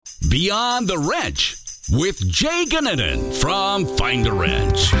Beyond the Wrench with Jay Gunnanen from Find a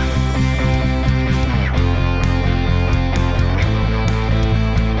Wrench.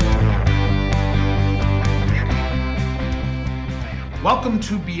 Welcome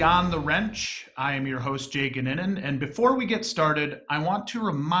to Beyond the Wrench. I am your host, Jay Gunnanen, and before we get started, I want to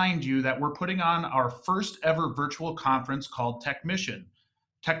remind you that we're putting on our first ever virtual conference called Techmission.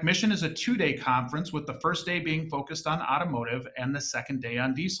 Techmission is a 2-day conference with the first day being focused on automotive and the second day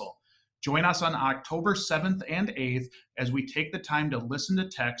on diesel. Join us on October 7th and 8th as we take the time to listen to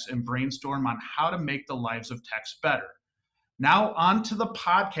techs and brainstorm on how to make the lives of techs better. Now on to the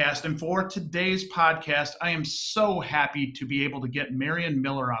podcast, and for today's podcast, I am so happy to be able to get Marion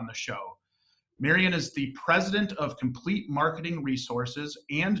Miller on the show. Marion is the president of Complete Marketing Resources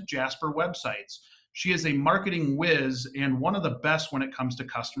and Jasper Websites. She is a marketing whiz and one of the best when it comes to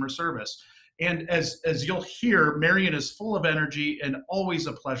customer service. And as you'll hear, Marion is full of energy and always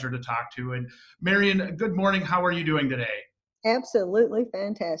a pleasure to talk to. And Marion, good morning. How are you doing today? Absolutely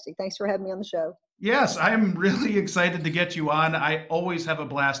fantastic. Thanks for having me on the show. Yes, I'm really excited to get you on. I always have a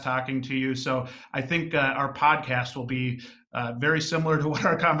blast talking to you. So I think our podcast will be very similar to what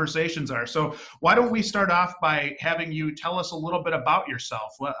our conversations are. So why don't we start off by having you tell us a little bit about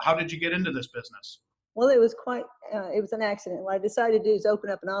yourself? How did you get into this business? Well, it was an accident. What I decided to do is open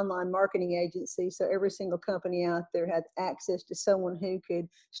up an online marketing agency so every single company out there had access to someone who could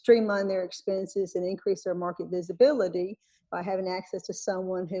streamline their expenses and increase their market visibility by having access to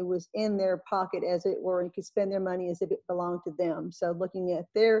someone who was in their pocket, as it were, and could spend their money as if it belonged to them. So looking at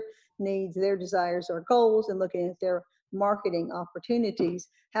their needs, their desires, or goals, and looking at their marketing opportunities,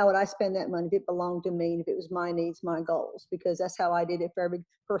 how would I spend that money if it belonged to me and if it was my needs, my goals? Because that's how I did it for every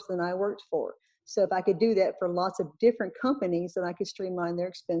person I worked for. So if I could do that for lots of different companies, then I could streamline their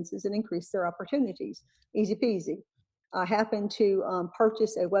expenses and increase their opportunities. Easy peasy. I happened to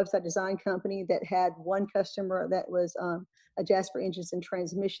purchase a website design company that had one customer that was a Jasper Engines and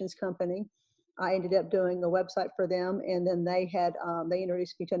Transmissions company. I ended up doing a website for them, and then they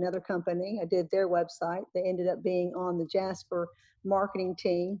introduced me to another company. I did their website. They ended up being on the Jasper marketing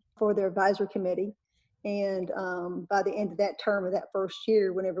team for their advisory committee. And by the end of that term of that first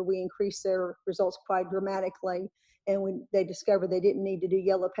year, whenever we increased their results quite dramatically, and when they discovered they didn't need to do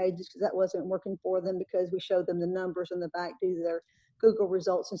yellow pages because that wasn't working for them, because we showed them the numbers in the back due to their Google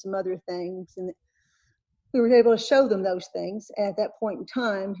results and some other things. And we were able to show them those things. At that point in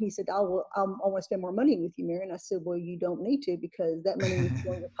time, he said, I want to spend more money with you, Marion. I said, well, you don't need to, because that money needs to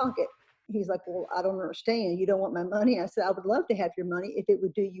go in your pocket. He's like, well, I don't understand. You don't want my money? I said, I would love to have your money if it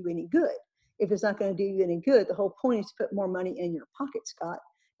would do you any good. If it's not going to do you any good, the whole point is to put more money in your pocket, Scott.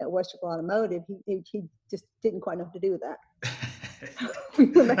 At Westerville Automotive, he just didn't quite know what to do with that.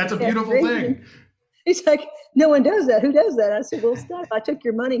 That's a beautiful thing. He's like, no one does that. Who does that? I said, well, Scott, if I took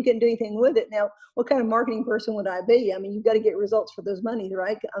your money and couldn't do anything with it, now, what kind of marketing person would I be? I mean, you've got to get results for those monies,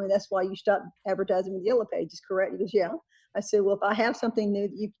 right? I mean, that's why you stopped advertising with Yellow Pages, correct? He goes, yeah. I said, well, if I have something new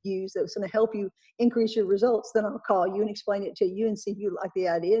that you could use that's going to help you increase your results, then I'll call you and explain it to you and see if you like the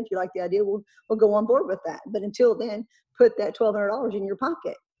idea. If you like the idea, we'll go on board with that. But until then, put that $1,200 in your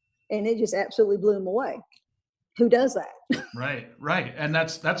pocket. And it just absolutely blew him away. Who does that? Right. And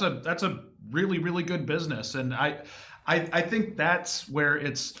that's a really, really good business. And I think that's where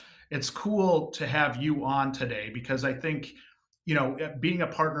it's cool to have you on today, because I think, you know, being a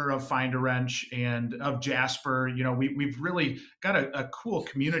partner of Find a Wrench and of Jasper, you know, we've really got a cool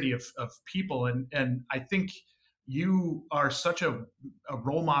community of people. And I think you are such a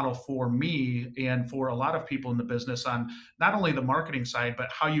role model for me and for a lot of people in the business on not only the marketing side, but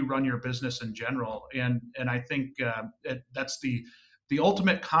how you run your business in general. And I think that's the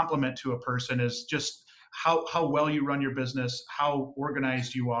ultimate compliment to a person, is just how well you run your business, how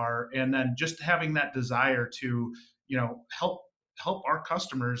organized you are, and then just having that desire to, you know, help our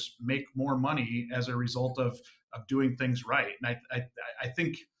customers make more money as a result of doing things right. And I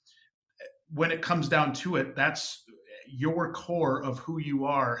think when it comes down to it, that's your core of who you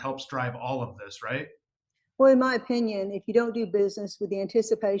are helps drive all of this, right? Well, in my opinion, if you don't do business with the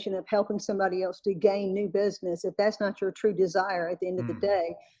anticipation of helping somebody else to gain new business, if that's not your true desire at the end of the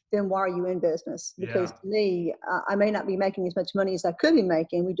day, then why are you in business? Because to me, I may not be making as much money as I could be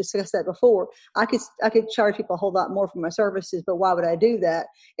making. We discussed that before. I could charge people a whole lot more for my services, but why would I do that?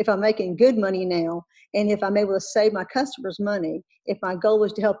 If I'm making good money now, and if I'm able to save my customers money, if my goal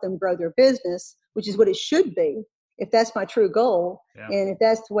is to help them grow their business, which is what it should be, if that's my true goal, and if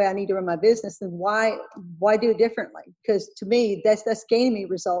that's the way I need to run my business, then why do it differently? Because to me, that's gaining me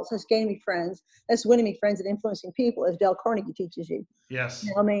results, that's gaining me friends, that's winning me friends and influencing people, as Dale Carnegie teaches you. Yes.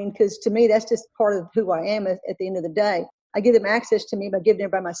 You know, I mean, because to me, that's just part of who I am at the end of the day. I give them access to me by giving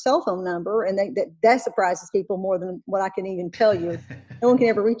everybody my cell phone number, and that surprises people more than what I can even tell you. No one can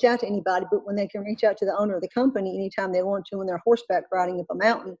ever reach out to anybody, but when they can reach out to the owner of the company anytime they want to when they're horseback riding up a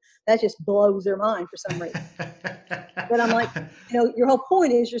mountain, that just blows their mind for some reason. But I'm like, your whole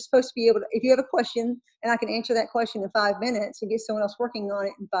point is you're supposed to be able to, if you have a question and I can answer that question in 5 minutes and get someone else working on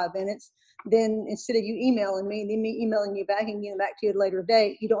it in 5 minutes, then instead of you emailing me and then me emailing you back and getting back to you at a later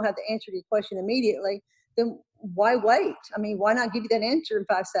date, you don't have the answer to your question immediately, then why wait? I mean, why not give you that answer in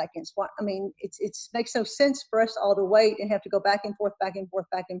 5 seconds? It makes no sense for us all to wait and have to go back and forth, back and forth,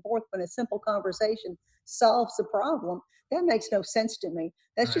 back and forth when a simple conversation solves the problem. That makes no sense to me.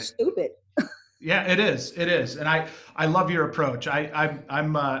 That's just stupid. Yeah, it is. It is, and I love your approach.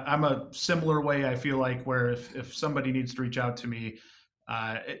 I'm a similar way. I feel like where if somebody needs to reach out to me,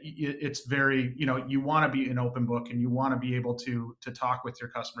 it's very you want to be an open book and you want to be able to talk with your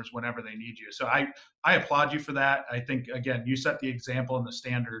customers whenever they need you. So I applaud you for that. I think again you set the example and the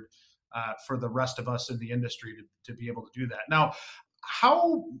standard for the rest of us in the industry to be able to do that. Now,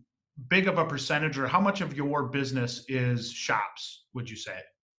 how big of a percentage or how much of your business is shops, would you say?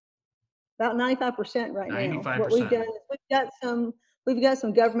 About 95% right 95%. now. What we've done is we've got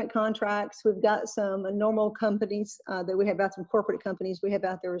some government contracts. We've got some normal companies that we have about some corporate companies we have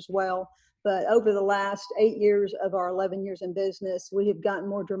out there as well. But over the last 8 years of our 11 years in business, we have gotten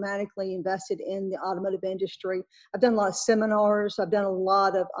more dramatically invested in the automotive industry. I've done a lot of seminars. I've done a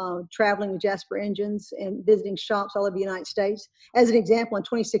lot of traveling with Jasper Engines and visiting shops all over the United States. As an example, in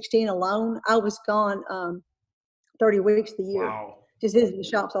 2016 alone, I was gone 30 weeks of the year. Wow. Just visiting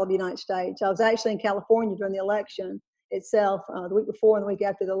shops all over the United States. I was actually in California during the election itself. The week before and the week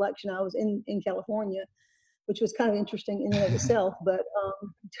after the election, I was in California, which was kind of interesting in and of itself, but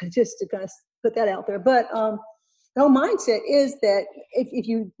just to kind of put that out there. But the whole mindset is that if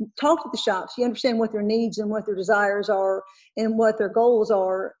you talk to the shops, you understand what their needs and what their desires are and what their goals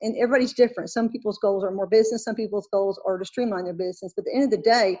are. And everybody's different. Some people's goals are more business. Some people's goals are to streamline their business. But at the end of the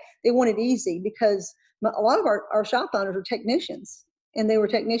day, they want it easy because a lot of our shop owners are technicians. And they were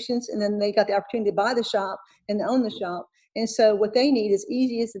technicians, and then they got the opportunity to buy the shop and own the shop. And so what they need is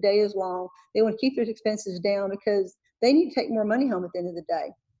easy as the day is long. They want to keep their expenses down because they need to take more money home at the end of the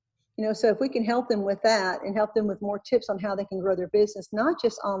day. So if we can help them with that and help them with more tips on how they can grow their business, not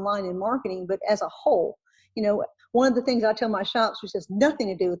just online and marketing, but as a whole. One of the things I tell my shops, which has nothing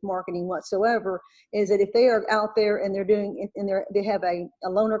to do with marketing whatsoever, is that if they are out there and they're doing, and they have a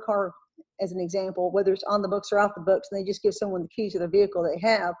loaner car, as an example, whether it's on the books or off the books, and they just give someone the keys to their vehicle they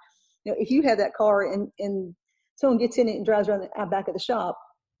have. If you have that car and someone gets in it and drives around the back of the shop,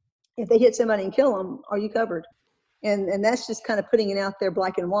 if they hit somebody and kill them, are you covered? And that's just kind of putting it out there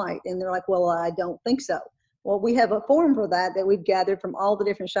black and white. And they're like, well, I don't think so. Well, we have a form for that we've gathered from all the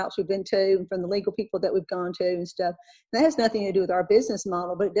different shops we've been to and from the legal people that we've gone to and stuff. And that has nothing to do with our business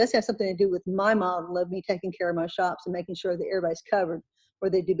model, but it does have something to do with my model of me taking care of my shops and making sure that everybody's covered,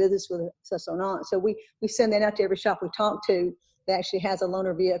 whether they do business with us or not. So we send that out to every shop we talk to that actually has a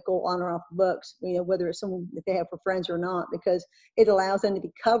loaner vehicle on or off the books, whether it's someone that they have for friends or not, because it allows them to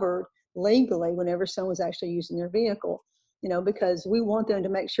be covered legally whenever someone's actually using their vehicle, because we want them to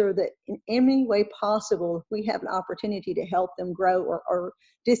make sure that in any way possible, if we have an opportunity to help them grow or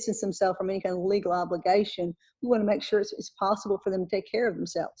distance themselves from any kind of legal obligation, we want to make sure it's possible for them to take care of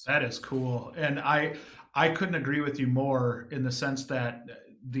themselves. That is cool. And I couldn't agree with you more in the sense that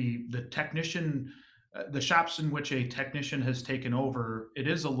the technician, the shops in which a technician has taken over, it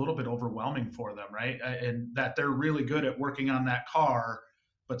is a little bit overwhelming for them, right? And that they're really good at working on that car,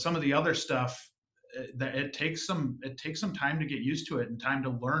 but some of the other stuff that it takes some time to get used to it and time to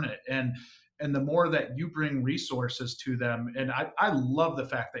learn it. And the more that you bring resources to them, and I love the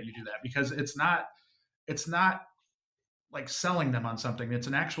fact that you do that, because it's not like selling them on something. It's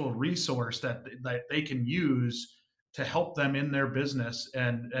an actual resource that they can use to help them in their business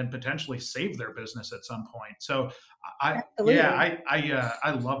and potentially save their business at some point. So I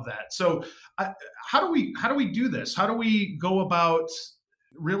love that. So how do we do this? How do we go about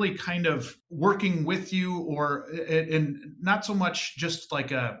really kind of working with you, or and not so much just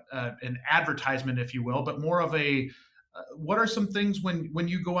like an advertisement, if you will, but more of a what are some things when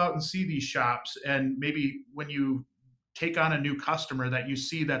you go out and see these shops, and maybe when you take on a new customer that you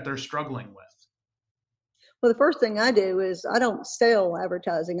see that they're struggling with? Well, the first thing I do is I don't sell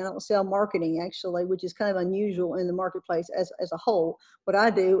advertising. I don't sell marketing, actually, which is kind of unusual in the marketplace as a whole. What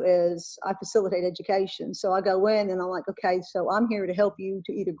I do is I facilitate education. So I go in and I'm like, okay, so I'm here to help you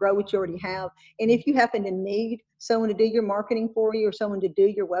to either grow what you already have. And if you happen to need someone to do your marketing for you or someone to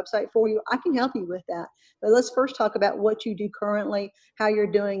do your website for you, I can help you with that. But let's first talk about what you do currently, how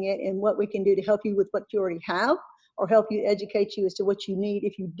you're doing it, and what we can do to help you with what you already have, or help you educate you as to what you need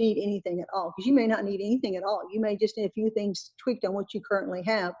if you need anything at all. Because you may not need anything at all. You may just need a few things tweaked on what you currently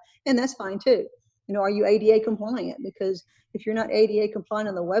have, and that's fine too. Are you ADA compliant? Because if you're not ADA compliant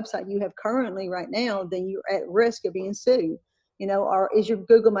on the website you have currently right now, then you're at risk of being sued. Or is your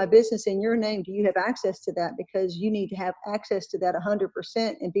Google My Business in your name? Do you have access to that? Because you need to have access to that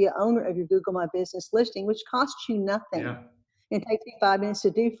 100% and be an owner of your Google My Business listing, which costs you nothing. Yeah. It takes me 5 minutes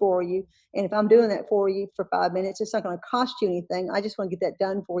to do for you. And if I'm doing that for you for 5 minutes, it's not going to cost you anything. I just want to get that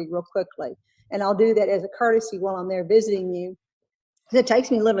done for you real quickly. And I'll do that as a courtesy while I'm there visiting you. It takes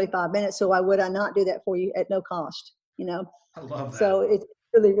me literally 5 minutes. So why would I not do that for you at no cost? I love that. So it's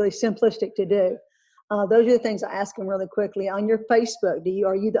really, really simplistic to do. Those are the things I ask them really quickly. On your Facebook,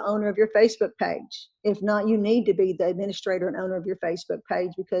 are you the owner of your Facebook page? If not, you need to be the administrator and owner of your Facebook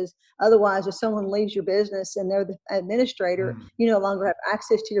page, because otherwise, if someone leaves your business and they're the administrator, you no longer have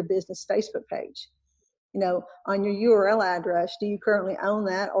access to your business Facebook page. On your URL address, do you currently own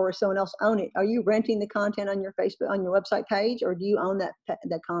that, or does someone else own it? Are you renting the content on your Facebook, on your website page, or do you own that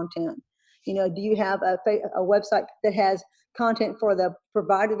content? Do you have a website that has content for the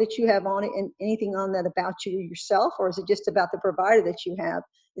provider that you have on it, and anything on that about you yourself, or is it just about the provider that you have?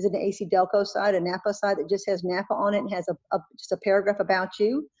 Is it an AC Delco site, a Napa site that just has Napa on it and has just a paragraph about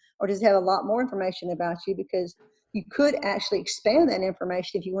you, or does it have a lot more information about you? Because you could actually expand that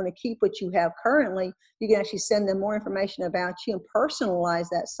information if you want to keep what you have currently. You can actually send them more information about you and personalize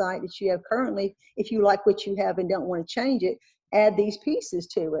that site that you have currently. If you like what you have and don't want to change it, add these pieces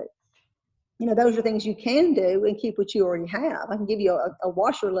to it. Those are things you can do and keep what you already have. I can give you a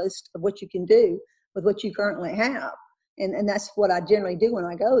washer list of what you can do with what you currently have. And that's what I generally do when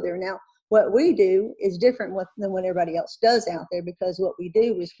I go there. Now, what we do is different than what everybody else does out there, because what we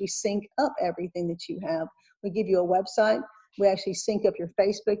do is we sync up everything that you have. We give you a website. We actually sync up your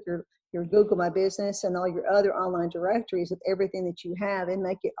Facebook, your Google My Business, and all your other online directories with everything that you have, and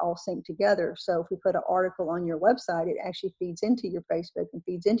make it all sync together. So if we put an article on your website, it actually feeds into your Facebook and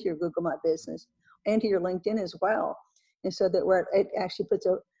feeds into your Google My Business and to your LinkedIn as well. And so that it actually puts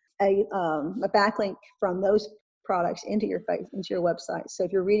a backlink from those products into your website. So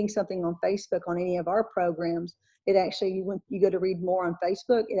if you're reading something on Facebook on any of our programs, it actually, when you go to read more on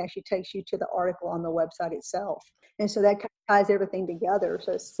Facebook, it actually takes you to the article on the website itself. And so that ties everything together.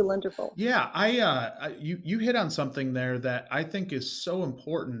 So it's cylindrical. Yeah, you hit on something there that I think is so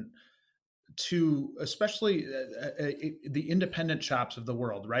important to, especially the independent shops of the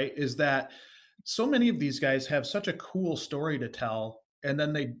world, right? Is that so many of these guys have such a cool story to tell, and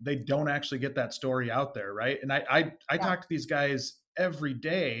then they don't actually get that story out there, right? And I talk to these guys every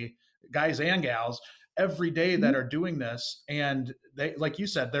day, guys and gals, every day that are doing this, and they, like you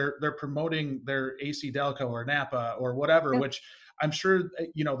said, they're promoting their AC Delco or Napa or whatever, which I'm sure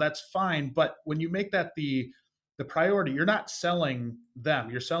that's fine. But when you make that the priority, you're not selling them,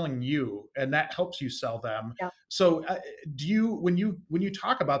 you're selling you, and that helps you sell them. Yeah. So do you, when you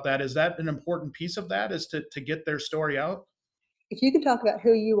talk about that, is that an important piece of that, is to get their story out? If you can talk about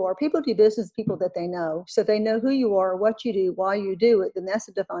who you are, people do business with people that they know. So if they know who you are, what you do, why you do it, then that's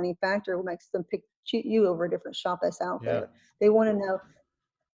a defining factor. What makes them pick you over a different shop that's out there. They want to know,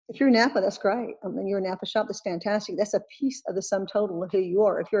 if you're Napa, that's great. I mean, you're a Napa shop, that's fantastic. That's a piece of the sum total of who you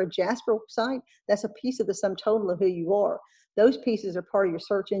are. If you're a Jasper site, that's a piece of the sum total of who you are. Those pieces are part of your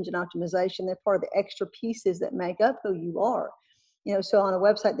search engine optimization. They're part of the extra pieces that make up who you are. So on a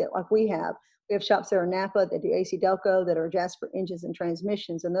website that like we have shops that are Napa, that do AC Delco, that are Jasper engines and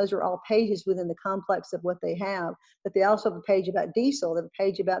transmissions, and those are all pages within the complex of what they have. But they also have a page about diesel, they have a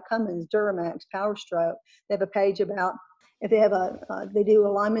page about Cummins, Duramax, Power Stroke. They have a page about, if they have they do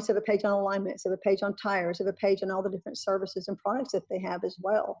alignments, they have a page on alignments, they have a page on tires, they have a page on all the different services and products that they have as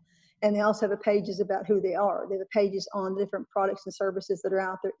well. And they also have pages about who they are. They have pages on the different products and services that are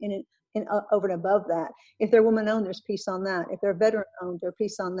out there in it, and over and above that. If they're woman-owned, there's a piece on that. If they're veteran-owned, there's a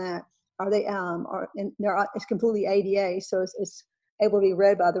piece on that. It's completely ADA, so it's able to be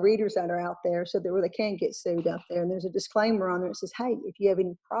read by the readers that are out there, so that where they can't get sued out there. And there's a disclaimer on there that says, hey, if you have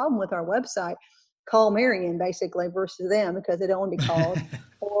any problem with our website, call Marion, basically, versus them, because they don't want to be called.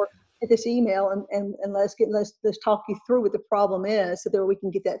 Or get this email and let's talk you through what the problem is, so that we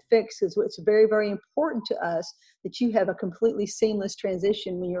can get that fixed. Because it's very, very important to us that you have a completely seamless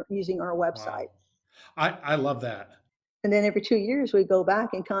transition when you're using our website. Wow. I love that. And then every 2 years, we go back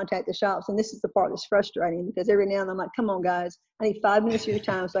and contact the shops. And this is the part that's frustrating, because every now and then I'm like, come on, guys, I need 5 minutes of your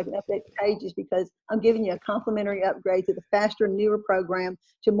time so I can update the pages, because I'm giving you a complimentary upgrade to the faster, newer program,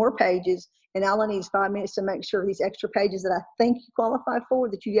 to more pages. And all I need is 5 minutes to make sure these extra pages that I think you qualify for,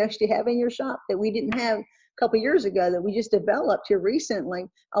 that you actually have in your shop, that we didn't have couple of years ago that we just developed here recently.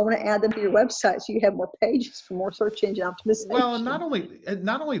 I want to add them to your website so you have more pages for more search engine optimization. Well, and not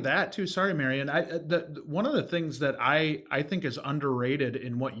only that too. Sorry, Marion. One of the things that I think is underrated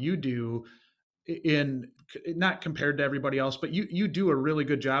in what you do, in not compared to everybody else, but you do a really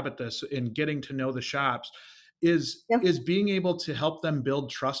good job at this in getting to know the shops, is being able to help them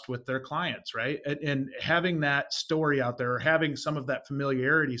build trust with their clients, right? And having that story out there, or having some of that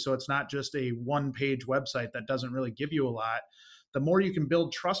familiarity, so it's not just a one-page website that doesn't really give you a lot. The more you can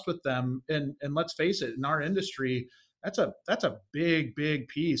build trust with them, and let's face it, in our industry, that's a big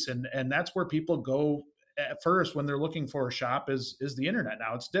piece, and that's where people go at first when they're looking for a shop is the internet.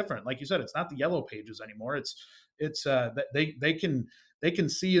 Now it's different, like you said, it's not the yellow pages anymore. It's they can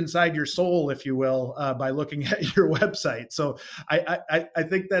see inside your soul, if you will, by looking at your website. So I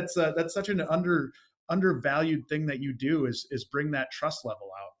think that's such an undervalued thing that you do is bring that trust level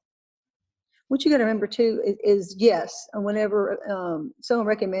out. What you got to remember too is yes, whenever someone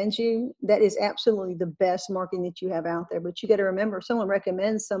recommends you, that is absolutely the best marketing that you have out there. But you got to remember, if someone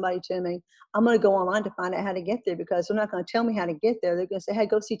recommends somebody to me, I'm going to go online to find out how to get there, because they're not going to tell me how to get there. They're going to say, hey,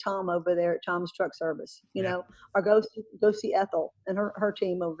 go see Tom over there at Tom's Truck Service, you know, or go see Ethel and her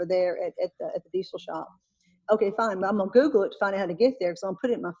team over there at the diesel shop. Okay, fine. But I'm going to Google it to find out how to get there, because I'm going to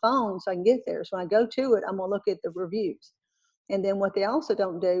put it in my phone so I can get there. So when I go to it, I'm going to look at the reviews. And then what they also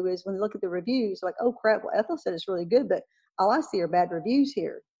don't do is when they look at the reviews, like, oh crap, well, Ethel said it's really good, but all I see are bad reviews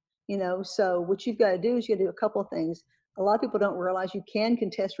here. You know, so what you've got to do is you got to do a couple of things. A lot of people don't realize you can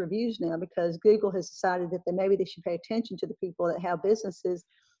contest reviews now, because Google has decided that maybe they should pay attention to the people that have businesses.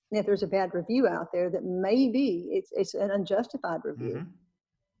 And if there's a bad review out there, that maybe it's an unjustified review.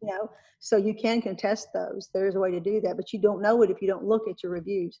 Mm-hmm. You know, so you can contest those. There's a way to do that, but you don't know it if you don't look at your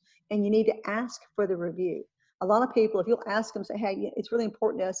reviews, and you need to ask for the review. A lot of people, if you'll ask them, say, hey, it's really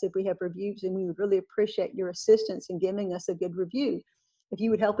important to us if we have reviews, and we would really appreciate your assistance in giving us a good review. If you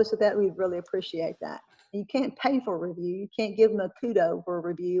would help us with that, we'd really appreciate that. And you can't pay for a review. You can't give them a kudo for a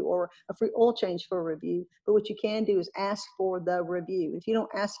review or a free oil change for a review. But what you can do is ask for the review. If you don't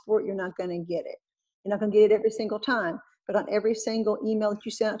ask for it, you're not going to get it. You're not going to get it every single time. But on every single email that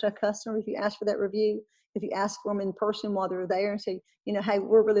you send out to a customer, if you ask for that review, if you ask for them in person while they're there and say, you know, hey,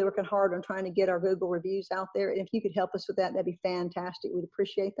 we're really working hard on trying to get our Google reviews out there. And if you could help us with that, that'd be fantastic. We'd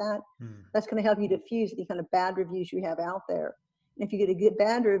appreciate that. That's going to help you diffuse any kind of bad reviews you have out there. And if you get a good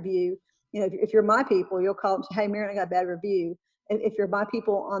bad review, you know, if you're my people, you'll call them and say, hey, Marion, I got a bad review. And if you're my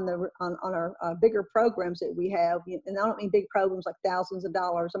people on our bigger programs that we have, and I don't mean big programs like thousands of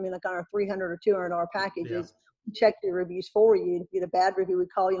dollars. I mean, like on our $300 or $200 packages, we check your reviews for you. If you get a bad review, we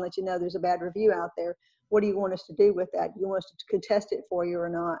call you and let you know there's a bad review out there. What do you want us to do with that? Do you want us to contest it for you or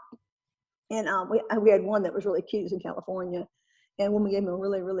not? And we had one that was really cute. It was in California. And when we gave him a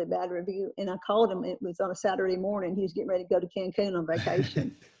really, really bad review, and I called him, it was on a Saturday morning. He was getting ready to go to Cancun on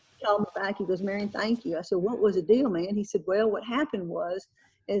vacation. He called me back. He goes, Marion, thank you. I said, what was the deal, man? He said, well, what happened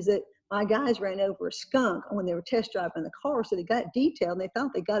is that my guys ran over a skunk when they were test driving the car. So they got it detailed and they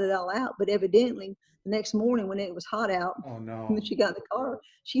thought they got it all out. But evidently the next morning when it was hot out, when she got in the car,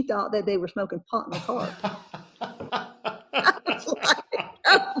 she thought that they were smoking pot in the car. I was like,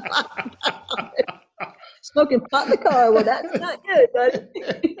 oh my God. Smoking pot in the car. Well, that's not good, buddy.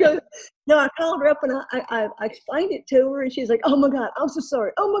 He goes, no, I called her up and I explained it to her, and she's like, oh my God, I'm so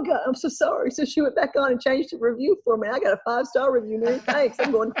sorry. Oh my God, I'm so sorry. So she went back on and changed the review for me. I got a 5-star review, man. Thanks.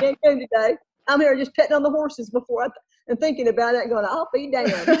 I'm going to Cancun today. I'm here just petting on the horses before and thinking about it and going, I'll be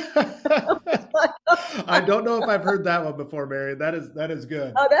damned. I don't know if I've heard that one before, Mary. That is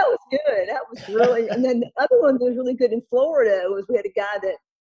good. Oh, that was good. That was really, and then the other one that was really good in Florida was we had a guy that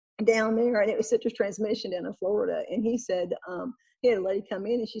down there, and it was citrus transmission down in Florida. And he said, he had a lady come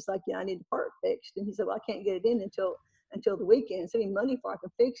in and she's like, yeah, I need the part fixed. And he said, well, I can't get it in until the weekend. Send me money before I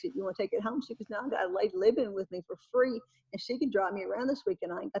can fix it. You want to take it home? She goes, no, I got a lady living with me for free, and she can drive me around this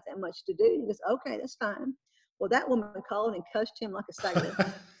weekend. I ain't got that much to do. He goes, okay, that's fine. Well, that woman called and cussed him like a sailor.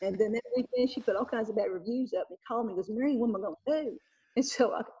 And then that weekend, she put all kinds of bad reviews up and called me and goes, Marion, what am I going to do? And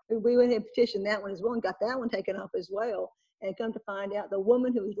so we went ahead and petitioned that one as well and got that one taken off as well. And come to find out, the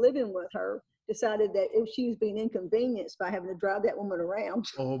woman who was living with her decided that if she was being inconvenienced by having to drive that woman around.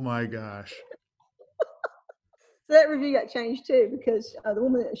 Oh my gosh. So that review got changed too, because the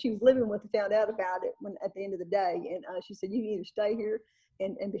woman that she was living with found out about it at the end of the day. And she said, you can either stay here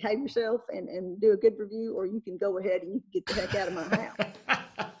and behave yourself and do a good review, or you can go ahead and you can get the heck out of my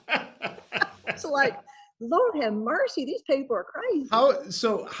house. So like, Lord have mercy, these people are crazy.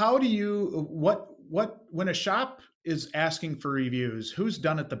 How do you, when a shop is asking for reviews, who's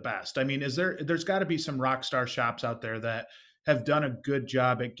done it the best? I mean, there's got to be some rock star shops out there that, have done a good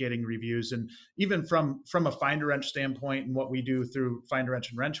job at getting reviews. And even from a Find a Wrench standpoint and what we do through Find a Wrench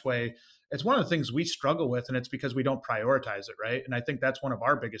and Wrenchway, it's one of the things we struggle with, and it's because we don't prioritize it, right? And I think that's one of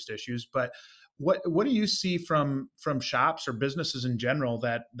our biggest issues. But what do you see from shops or businesses in general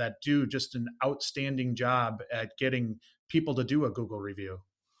that do just an outstanding job at getting people to do a Google review?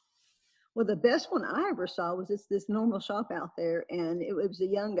 Well, the best one I ever saw was this normal shop out there, and it was a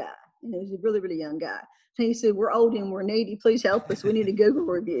young guy, and it was a really, really young guy. And he said, "We're old and we're needy. Please help us. We need a Google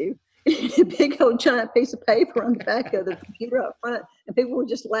review." A big old giant piece of paper on the back of the computer up front, and people were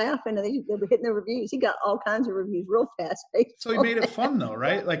just laughing, and they were hitting their reviews. He got all kinds of reviews real fast. So he made it fun, though,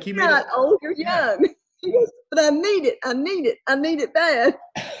 right? Like he made not it old or young. He goes, "But I need it. I need it bad."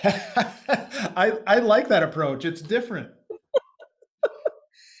 I like that approach. It's different.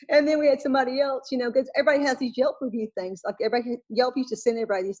 And then we had somebody else, because everybody has these Yelp review things. Like Yelp used to send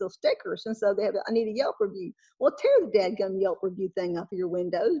everybody these little stickers. And so they have, I need a Yelp review. Well, tear the dadgum Yelp review thing off of your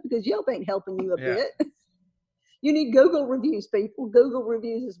windows, because Yelp ain't helping you a bit. You need Google reviews, people. Google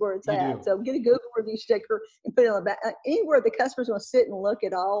reviews is where it's at. So get a Google review sticker and put it on the back. Anywhere the customers want to sit and look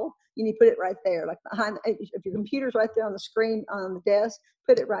at all, you need to put it right there. Like behind, if your computer's right there on the screen on the desk,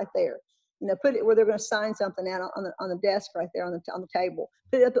 put it right there. Put it where they're going to sign something out on the desk right there on the table.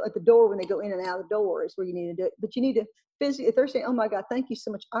 Put it up at the door when they go in and out of the door is where you need to do it. But you need to physically, if they're saying, "Oh my God, thank you so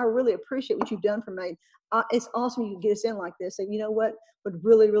much. I really appreciate what you've done for me. It's awesome you can get us in like this." And you know what would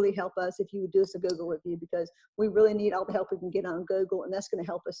really, really help us if you would do us a Google review, because we really need all the help we can get on Google. And that's going to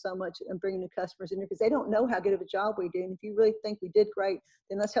help us so much in bringing new customers in here, because they don't know how good of a job we do. And if you really think we did great,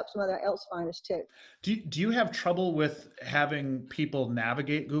 then let's help somebody else find us too. Do you have trouble with having people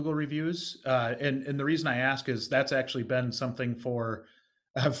navigate Google reviews? And the reason I ask is that's actually been something for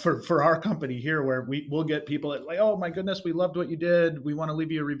our company here, where we'll get people that like, "Oh my goodness, we loved what you did. We want to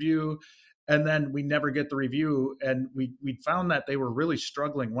leave you a review." And then we never get the review. And we found that they were really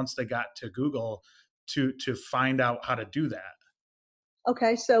struggling once they got to Google to find out how to do that.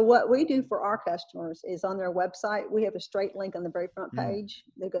 Okay, so what we do for our customers is on their website, we have a straight link on the very front page.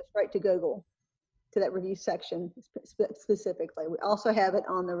 They go straight to Google, to that review section specifically. We also have it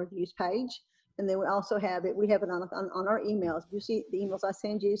on the reviews page. And then we also have it, on our emails. You see the emails I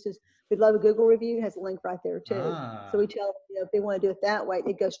send you, says, "We'd love a Google review." It has a link right there too. So we tell them, if they want to do it that way,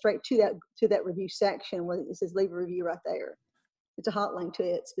 it goes straight to that review section where it says leave a review right there. It's a hot link to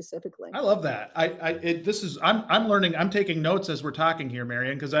it specifically. I love that. I'm learning. I'm taking notes as we're talking here,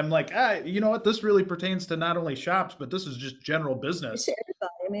 Marion, because I'm like, you know what? This really pertains to not only shops, but this is just general business. It's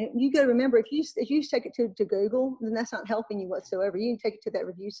everybody. I mean, you got to remember, if you take it to Google, then that's not helping you whatsoever. You can take it to that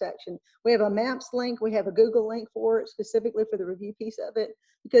review section. We have a Maps link. We have a Google link for it, specifically for the review piece of it,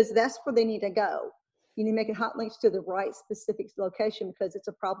 because that's where they need to go. You need to make it hot links to the right specific location, because it's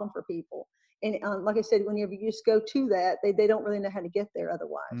a problem for people. And like I said, whenever you just go to that, they don't really know how to get there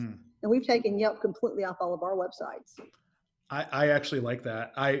otherwise. And we've taken Yelp completely off all of our websites. I actually like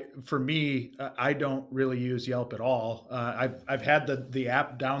that. For me, I don't really use Yelp at all. I've had the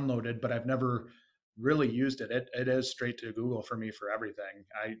app downloaded, but I've never really used it. It is straight to Google for me for everything.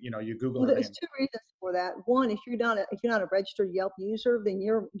 You Google. Well, there's two reasons for that. One, if you're not a registered Yelp user, then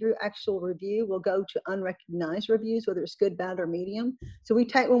your actual review will go to unrecognized reviews, whether it's good, bad, or medium. So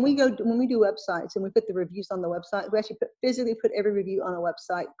when we do websites and we put the reviews on the website, we actually physically put every review on a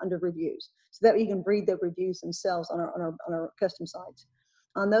website under reviews, so that way you can read the reviews themselves on our custom sites.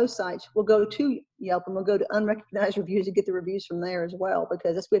 On those sites, we'll go to Yelp and we'll go to unrecognized reviews and get the reviews from there as well,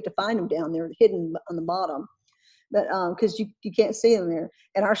 because we have to find them down there, hidden on the bottom. But because you can't see them there.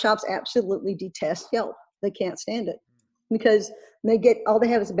 And our shops absolutely detest Yelp. They can't stand it, because all they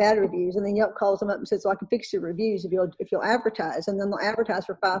have is bad reviews, and then Yelp calls them up and says, "So I can fix your reviews if you'll advertise." And then they'll advertise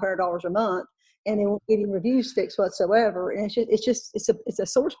for $500 a month, and they won't get any review sticks whatsoever. And it's a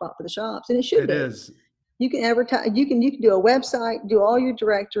sore spot for the shops, and it should be. It is. You can advertise. You can do a website, do all your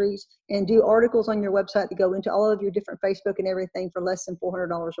directories, and do articles on your website to go into all of your different Facebook and everything for less than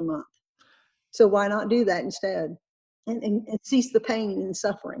 $400 a month. So why not do that instead, and cease the pain and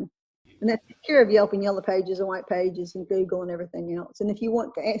suffering? And that's take care of Yelp and Yellow Pages and White Pages and Google and everything else. And if you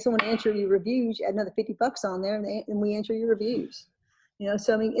want someone to answer your reviews, you add another $50 on there, and we answer your reviews.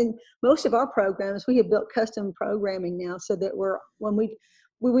 So I mean, in most of our programs, we have built custom programming now, so that when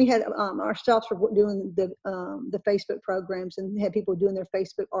we had our shops were doing the Facebook programs, and had people doing their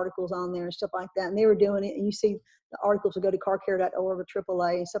Facebook articles on there and stuff like that, and they were doing it, and you see the articles would go to carcare.org or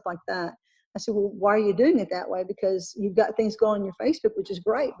AAA and stuff like that. I said, "Well, why are you doing it that way? Because you've got things going on your Facebook, which is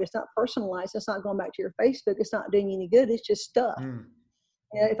great, but it's not personalized. It's not going back to your Facebook. It's not doing any good. It's just stuff.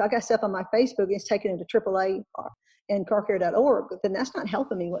 If I got stuff on my Facebook, it's taken into AAA and carcare.org, then that's not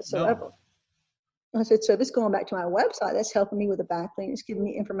helping me whatsoever." I said, so if it's going back to my website, that's helping me with the backlink. It's giving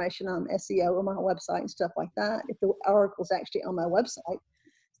me information on SEO on my website and stuff like that. If the article's actually on my website,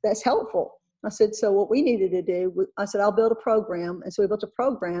 that's helpful. I said, so what we needed to do, I said, I'll build a program. And so we built a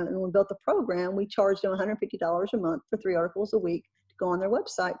program, and when we built the program, we charged them $150 a month for 3 articles a week to go on their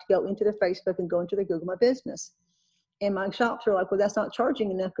website, to go into their Facebook and go into their Google My Business. And my shops are like, well, that's not charging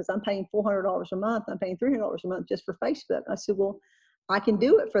enough because I'm paying $400 a month. I'm paying $300 a month just for Facebook. I said, well, I can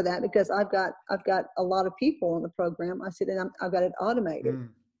do it for that because I've got a lot of people on the program. I said, and I've got it automated.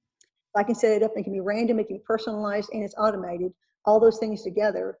 I can set it up. It can be random, it can be personalized, and it's automated. All those things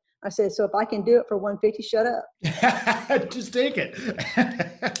together. I said, so if I can do it for $150, shut up. Just take it.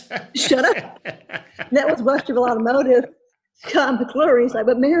 Shut up. And that was Westerville Automotive. Scott McClure, he's like,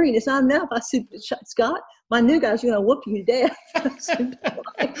 but Marion, it's not enough. I said, Scott, my new guy's going to whoop you to death. Said,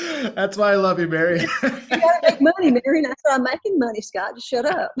 that's why I love you, Marion. You got to make money, Marion. I said, I'm making money, Scott. Just shut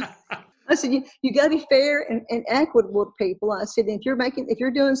up. I said, you got to be fair and equitable to people. I said, if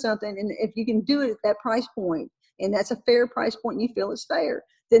you're doing something, and if you can do it at that price point, and that's a fair price point, and you feel it's fair,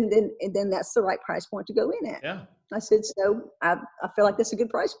 then that's the right price point to go in at. Yeah. I said, so I feel like that's a good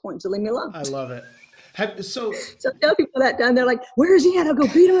price point, so leave me alone. I love it. So I tell people that time, they're like, where is he at? I'll go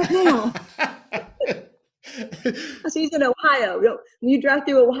beat him up now. I said, he's in Ohio. When you drive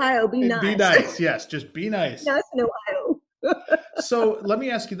through Ohio, be nice. Be nice. Yes, just be nice. Nice in Ohio. So let me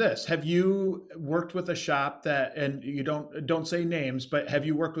ask you this. Have you worked with a shop that, and you don't say names, but have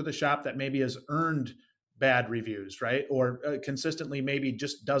you worked with a shop that maybe has earned bad reviews, right? Or consistently maybe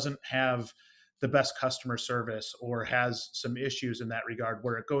just doesn't have the best customer service, or has some issues in that regard,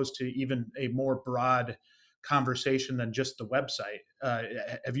 where it goes to even a more broad conversation than just the website?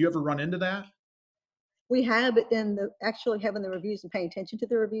 Have you ever run into that? We have, but then actually having the reviews and paying attention to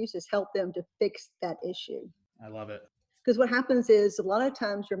the reviews has helped them to fix that issue. I love it. Because what happens is a lot of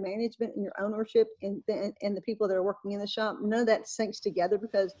times your management and your ownership and the people that are working in the shop, none of that syncs together,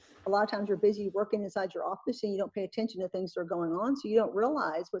 because a lot of times you're busy working inside your office and you don't pay attention to things that are going on. So you don't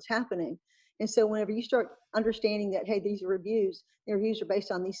realize what's happening. And so whenever you start understanding that, hey, these are reviews, the reviews are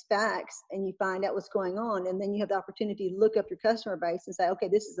based on these facts, and you find out what's going on, and then you have the opportunity to look up your customer base and say, okay,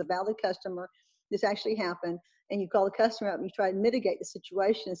 this is a valid customer. This actually happened. And you call the customer up and you try to mitigate the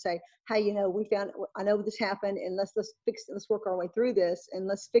situation and say, hey, we found, I know this happened, and let's fix it. Let's work our way through this, and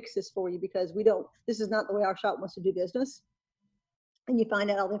let's fix this for you, because this is not the way our shop wants to do business. And you find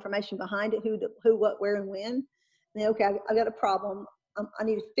out all the information behind it, who, what, where, and when. And then, okay, I've got a problem. I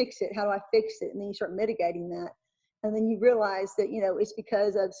need to fix it. How do I fix it? And then you start mitigating that. And then you realize that, it's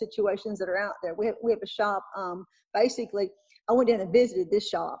because of situations that are out there. We have a shop. Basically, I went down and visited this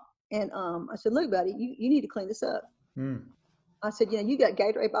shop. And I said, look, buddy, you need to clean this up. I said, you got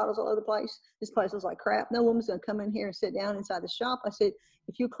Gatorade bottles all over the place. This place looks like crap. No woman's going to come in here and sit down inside the shop. I said,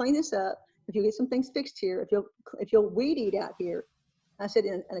 if you clean this up, if you get some things fixed here, if you'll weed eat out here, I said,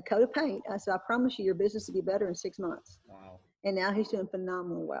 in a coat of paint, I said, I promise you your business will be better in 6 months. Wow. And now he's doing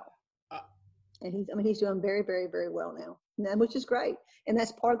phenomenally well. And he's doing very, very, very well now, which is great. And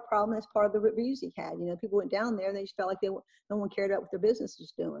that's part of the problem. That's part of the reviews he had. People went down there and they just felt like no one cared about what their business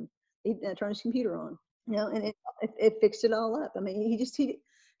was doing. He turned his computer on, and it fixed it all up. I mean, he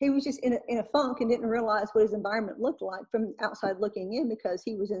was just in a funk and didn't realize what his environment looked like from outside looking in, because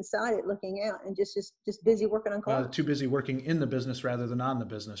he was inside it looking out and just busy working on cars. Too busy working in the business rather than on the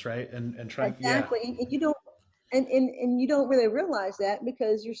business, right? And trying. Exactly. Yeah. And you don't. And you don't really realize that,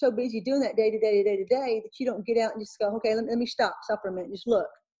 because you're so busy doing that day to day that you don't get out and just go, okay, let me stop for a minute, just look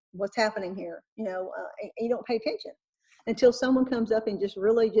what's happening here, and you don't pay attention until someone comes up and just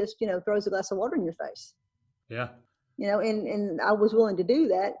really throws a glass of water in your face. Yeah. And I was willing to do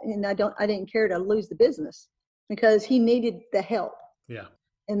that, and I didn't care to lose the business, because he needed the help. Yeah.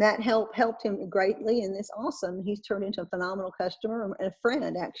 And that helped him greatly, and it's awesome. He's turned into a phenomenal customer and a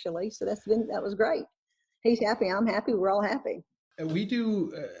friend, actually. So that was great. He's happy. I'm happy. We're all happy. We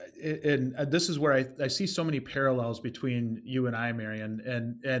do. And this is where I see so many parallels between you and I, Marion.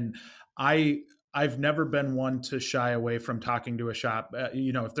 And I've never been one to shy away from talking to a shop.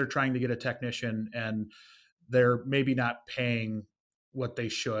 If they're trying to get a technician and they're maybe not paying what they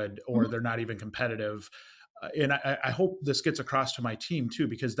should, or they're not even competitive. And I hope this gets across to my team too,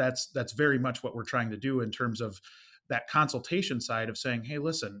 because that's very much what we're trying to do in terms of that consultation side of saying, hey,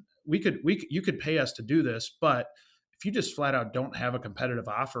 listen, you could pay us to do this, but if you just flat out don't have a competitive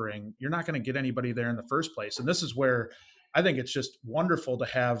offering, you're not going to get anybody there in the first place. And this is where I think it's just wonderful to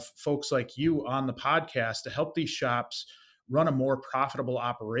have folks like you on the podcast to help these shops run a more profitable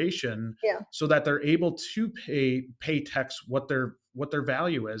operation, so that they're able to pay techs what they're what their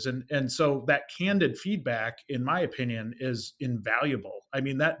value is. And so that candid feedback, in my opinion, is invaluable. I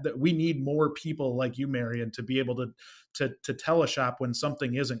mean, that we need more people like you, Marion, to be able to tell a shop when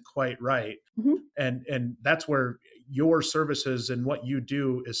something isn't quite right. Mm-hmm. And that's where your services and what you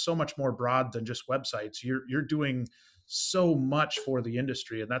do is so much more broad than just websites. You're doing so much for the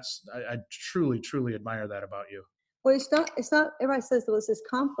industry. And that's, I truly, truly admire that about you. Well, it's not, everybody says, well, this is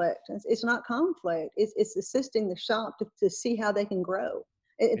conflict. It's not conflict. It's assisting the shop to see how they can grow.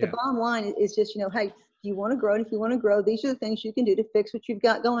 The bottom line is just, hey, you want to grow, and if you want to grow, these are the things you can do to fix what you've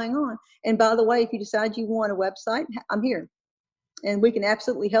got going on. And by the way, if you decide you want a website, I'm here. And we can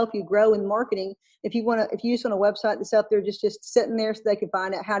absolutely help you grow in marketing. If you just want a website that's up there just sitting there so they can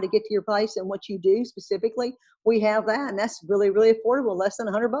find out how to get to your place and what you do specifically, we have that. And that's really, really affordable, less than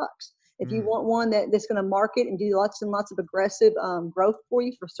 $100. If you want one that's going to market and do lots and lots of aggressive growth for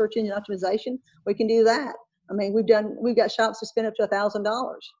you for search engine optimization, we can do that. I mean, we've got shops that spend up to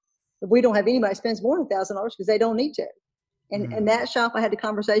 $1,000. We don't have anybody spends more than $1,000 because they don't need to. And that shop, I had a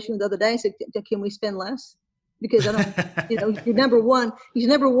conversation with the other day and said, can we spend less? Because I don't, you're number one. He's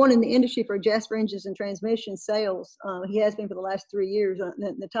number one in the industry for Jasper engines and transmission sales. He has been for the last 3 years.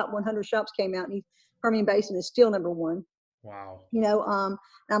 The top 100 shops came out, and Permian Basin is still number one. Wow. And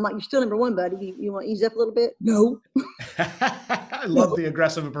I'm like, you're still number one, buddy. You want to ease up a little bit? No. I love the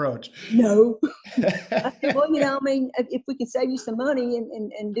aggressive approach. No. I said, well, I mean, if we can save you some money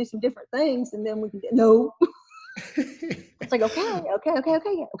and do some different things, and then we can, no. It's like, okay.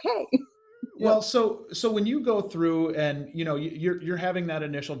 Well, so when you go through and, you're having that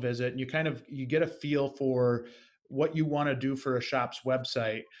initial visit and you get a feel for what you want to do for a shop's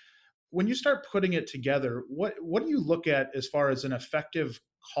website. When you start putting it together, what do you look at as far as an effective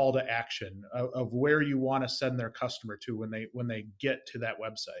call to action of where you want to send their customer to when they get to that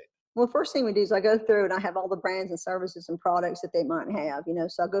website? Well, first thing we do is I go through and I have all the brands and services and products that they might have,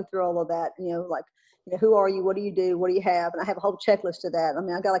 so I go through all of that, who are you? What do you do? What do you have? And I have a whole checklist of that. I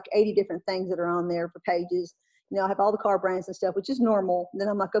mean, I got like 80 different things that are on there for pages. I have all the car brands and stuff, which is normal. And then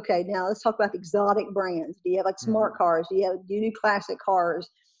I'm like, okay, now let's talk about the exotic brands. Do you have like smart cars? Do you do classic cars?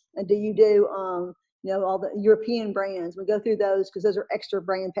 And do you do, all the European brands? We go through those because those are extra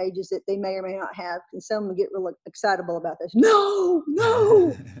brand pages that they may or may not have. And some will get really excitable about this. No.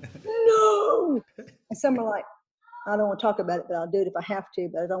 And some are like, I don't want to talk about it, but I'll do it if I have to,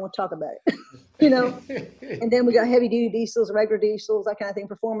 but I don't want to talk about it. And then we got heavy duty diesels, regular diesels, that kind of thing,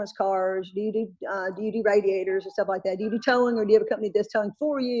 performance cars. Do you do radiators and stuff like that? Do you do towing, or do you have a company that's towing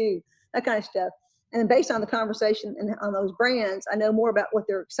for you? That kind of stuff. And based on the conversation and on those brands, I know more about what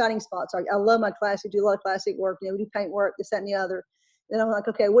their exciting spots are. I love my classic, do a lot of classic work. We do paint work, this, that, and the other. Then I'm like,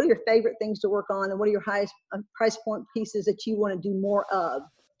 okay, what are your favorite things to work on? And what are your highest price point pieces that you want to do more of?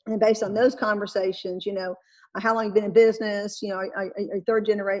 And based on those conversations, how long you've been in business, are third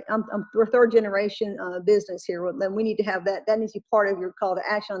generation, we're third generation business here. Well, then we need to have that needs to be part of your call to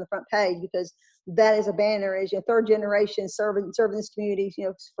action on the front page, because that is a banner as third generation serving this community,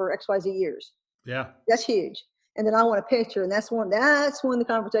 for XYZ years. Yeah. That's huge. And then I want a picture, and that's when the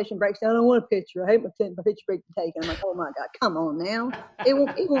conversation breaks down. I don't want a picture. I hate my picture being taken. I'm like, oh my God, come on now. It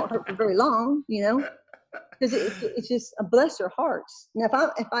won't hurt for very long, because it's just bless their hearts. Now,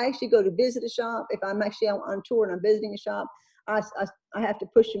 if I actually go to visit a shop, if I'm actually on tour and I'm visiting a shop, I have to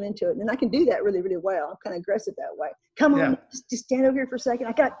push them into it. And I can do that really, really well. I'm kind of aggressive that way. Come on, just stand over here for a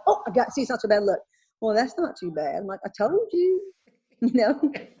second. See, it's not so bad. Look, well, that's not too bad. I'm like, I told you,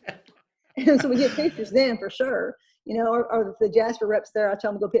 And so we get pictures then for sure, or the Jasper reps there, I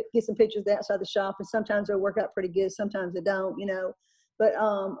tell them to go get some pictures outside the shop. And sometimes they'll work out pretty good. Sometimes they don't, but,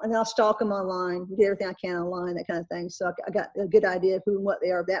 and I'll stalk them online, get everything I can online, that kind of thing. So I got a good idea of who and what they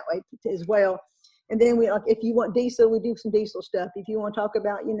are that way as well. And then if you want diesel, we do some diesel stuff. If you want to talk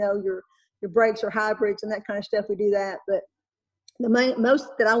about, your brakes or hybrids and that kind of stuff, we do that. But the most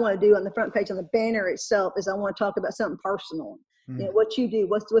that I want to do on the front page on the banner itself is I want to talk about something personal. What you do,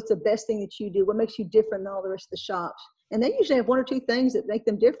 what's the best thing that you do, what makes you different than all the rest of the shops. And they usually have one or two things that make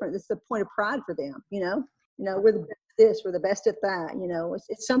them different. It's the point of pride for them, we're the best at this, we're the best at that,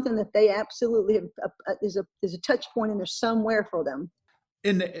 it's something that they absolutely have, there's a touch point in there somewhere for them.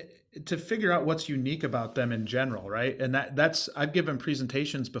 And to figure out what's unique about them in general, right? And that's I've given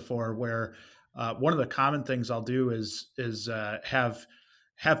presentations before where one of the common things I'll do is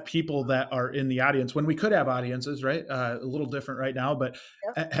have people that are in the audience when we could have audiences, right? A little different right now, but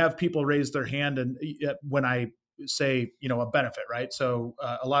have people raise their hand. And when I say, a benefit, right? So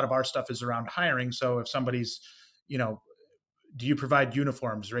a lot of our stuff is around hiring. So if somebody's, do you provide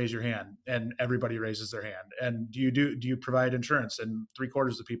uniforms? Raise your hand, and everybody raises their hand. And do you provide insurance? And 3/4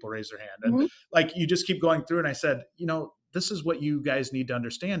 of the people raise their hand. And like, you just keep going through. And I said, this is what you guys need to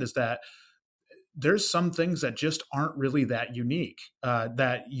understand, is that there's some things that just aren't really that unique,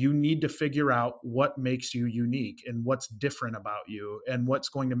 that you need to figure out what makes you unique and what's different about you and what's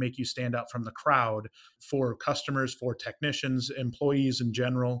going to make you stand out from the crowd for customers, for technicians, employees in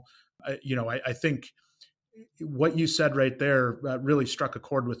general. I think what you said right there really struck a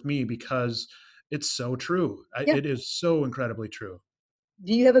chord with me, because it's so true. Yeah. It is so incredibly true.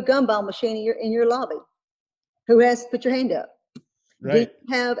 Do you have a gumball machine in your lobby? Who has, put your hand up? Right.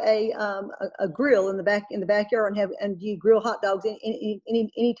 Do you have a grill in the backyard and do you grill hot dogs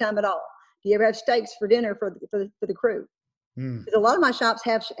any time at all? Do you ever have steaks for dinner for the crew? Because a lot of my shops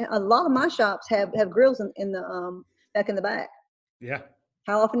have grills in the back in the back. Yeah.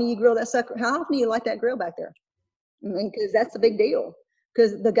 How often do you grill that sucker? How often do you light that grill back there? I mean, because that's a big deal.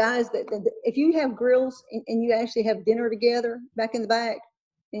 Because the guys if you have grills and you actually have dinner together back in the back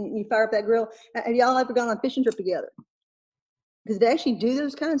and you fire up that grill, have y'all ever gone on a fishing trip together? Because they actually do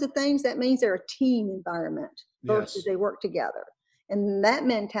those kinds of things, that means they're a team environment versus they work together. And that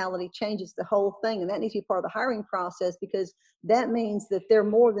mentality changes the whole thing. And that needs to be part of the hiring process, because that means that they're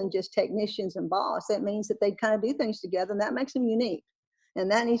more than just technicians and boss. That means that they kind of do things together, and that makes them unique. And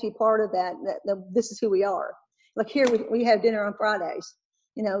that needs to be part of that this is who we are. Like here, we have dinner on Fridays,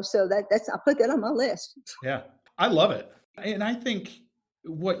 so that's, I put that on my list. Yeah, I love it. And I think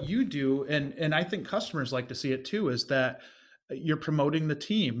what you do, and I think customers like to see it too, is that you're promoting the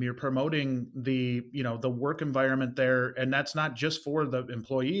team, you're promoting the work environment there. And that's not just for the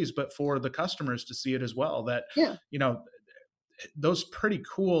employees, but for the customers to see it as well, that, those pretty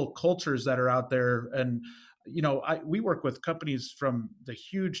cool cultures that are out there. And, we work with companies from the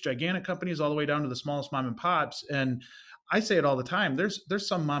huge, gigantic companies all the way down to the smallest mom and pops. And I say it all the time. There's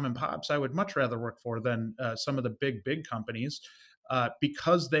some mom and pops I would much rather work for than some of the big companies,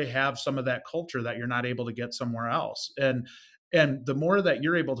 because they have some of that culture that you're not able to get somewhere else. And the more that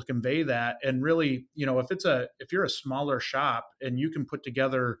you're able to convey that, and really, if you're a smaller shop and you can put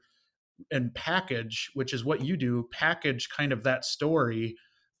together and package, which is what you do, package kind of that story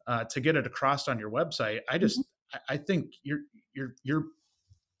to get it across on your website. I think you're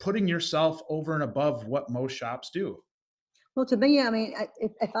putting yourself over and above what most shops do. Well, to me, I mean,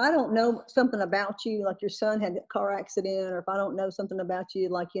 if I don't know something about you, like your son had a car accident, or if I don't know something about you,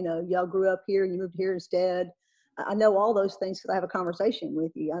 like, y'all grew up here and you moved here instead, I know all those things because I have a conversation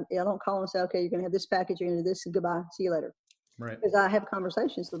with you. I don't call and say, okay, you're going to have this package, you're going to do this, and goodbye, see you later. Right. Because I have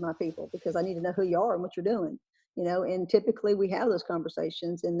conversations with my people, because I need to know who you are and what you're doing, and typically we have those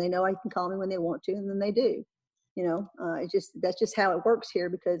conversations, and they know I can call me when they want to, and then they do. That's just how it works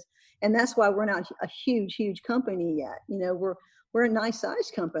here, and that's why we're not a huge company yet. We're a nice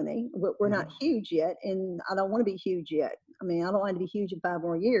sized company, but we're not huge yet. And I don't want to be huge yet. I mean, I don't want to be huge in 5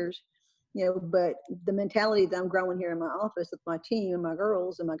 more years, but the mentality that I'm growing here in my office with my team and my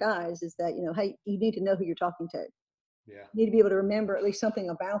girls and my guys is that, hey, you need to know who you're talking to. Yeah. You need to be able to remember at least something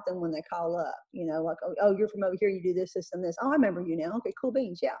about them when they call up, like, oh, you're from over here, you do this, and this. Oh, I remember you now. Okay, cool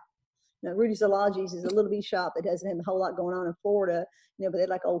beans. Yeah. Rudy's Zoologies is a little bitty shop that doesn't have a whole lot going on in Florida, but they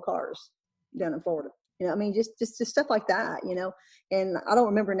like old cars down in Florida. Just stuff like that, and I don't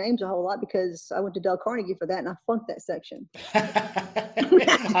remember names a whole lot because I went to Dale Carnegie for that and I flunked that section.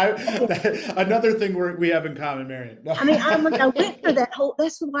 Another thing we have in common, Marion. I mean, I went for that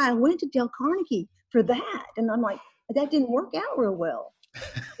that's why I went to Dale Carnegie for that. And I'm like, that didn't work out real well,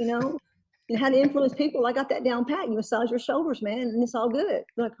 and how to influence people. I got that down pat. You massage your shoulders, man, and it's all good.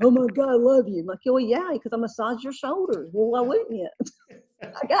 They're like, oh my God, I love you. I'm like, oh yeah, because I massage your shoulders. Well, why wouldn't you?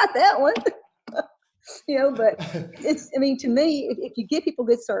 I got that one. But to me, if you give people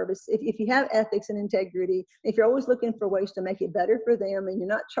good service, if you have ethics and integrity, if you're always looking for ways to make it better for them, and you're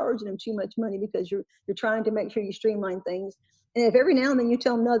not charging them too much money because you're trying to make sure you streamline things. And if every now and then you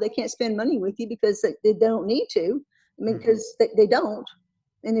tell them, no, they can't spend money with you because they don't need to, because they don't.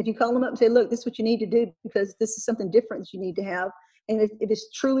 And if you call them up and say, look, this is what you need to do because this is something different that you need to have, and if it's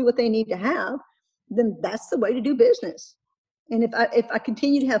truly what they need to have, then that's the way to do business. And if I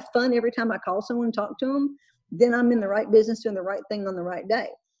continue to have fun every time I call someone and talk to them, then I'm in the right business doing the right thing on the right day.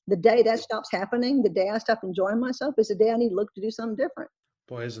 The day that stops happening, the day I stop enjoying myself, is the day I need to look to do something different.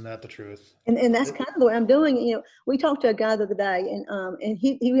 Boy, isn't that the truth? And that's kind of the way I'm doing it. We talked to a guy the other day, and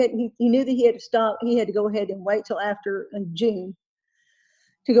he knew that he had to stop. He had to go ahead and wait till after June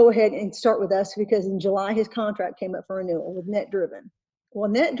to go ahead and start with us, because in July his contract came up for renewal with NetDriven. Well,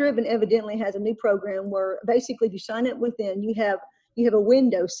 NetDriven evidently has a new program where basically if you sign up with them, you have a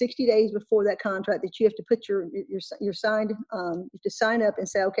window 60 days before that contract that you have to put your signed, you have to sign up and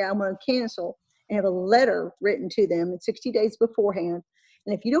say, okay, I'm going to cancel, and have a letter written to them 60 days beforehand.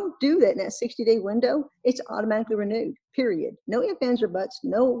 And if you don't do that in that 60-day window, it's automatically renewed, period. No ifs, ands, or buts,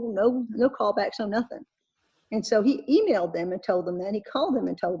 no callbacks, no nothing. And so he emailed them and told them that. He called them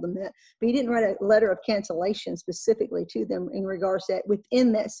and told them that. But he didn't write a letter of cancellation specifically to them in regards to that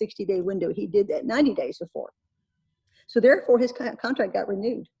within that 60-day window. He did that 90 days before. So therefore, his contract got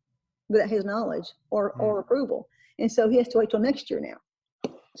renewed without his knowledge or approval. And so he has to wait till next year now.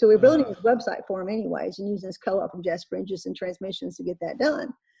 So we're building his website for him anyways and using his co-op from Jasper Engines and Transmissions to get that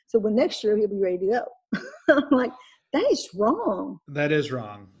done. So when next year he'll be ready to go. I'm like, that is wrong. That is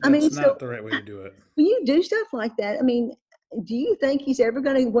wrong. That's not the right way to do it. When you do stuff like that, I mean, do you think he's ever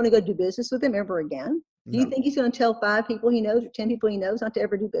going to want to go do business with them ever again? Do you think he's going to tell 5 people he knows or 10 people he knows not to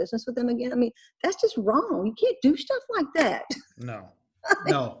ever do business with them again? I mean, that's just wrong. You can't do stuff like that.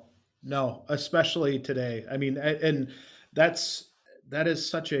 No, especially today. I mean, and that is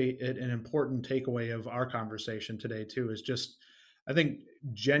such an important takeaway of our conversation today too, is just, I think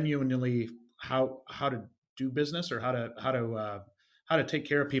genuinely how to do business or how to take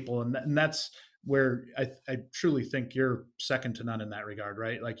care of people. And that's where I truly think you're second to none in that regard,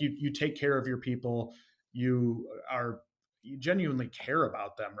 right? Like you take care of your people, you genuinely care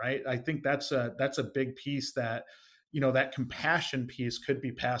about them, right? I think that's a big piece that, that compassion piece could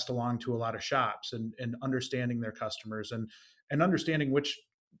be passed along to a lot of shops and understanding their customers and understanding which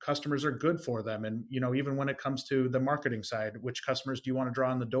customers are good for them. And, even when it comes to the marketing side, which customers do you want to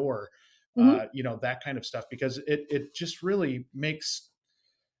draw in the door? That kind of stuff, because it just really makes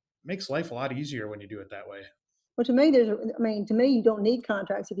life a lot easier when you do it that way. Well, to me, you don't need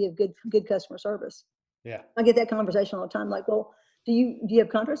contracts if you have good customer service. Yeah. I get that conversation all the time. Like, well, do you have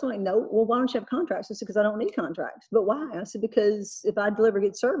contracts? I'm like, no. Well, why don't you have contracts? I said, because I don't need contracts. But why? I said, because if I deliver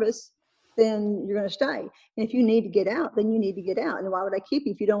good service, then you're going to stay. And if you need to get out, then you need to get out. And why would I keep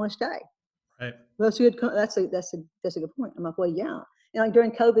you if you don't want to stay? Right. Well, that's a good point. I'm like, well, yeah. And like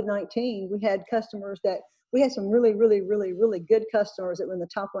during COVID-19, we had customers we had some really, really, really, really good customers that were in the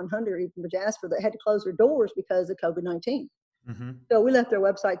top 100 even for Jasper that had to close their doors because of COVID-19. Mm-hmm. So we left their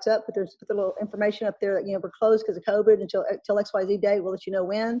websites up, put the little information up there that, we're closed because of COVID until XYZ day. We'll let you know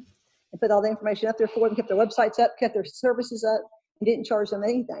when, and put all the information up there for them, kept their websites up, kept their services up, and didn't charge them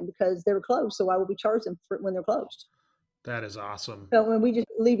anything because they were closed. So why would we charge them when they're closed? That is awesome. So when we just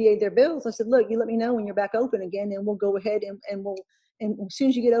alleviated their bills, I said, look, you let me know when you're back open again, and we'll go ahead and as soon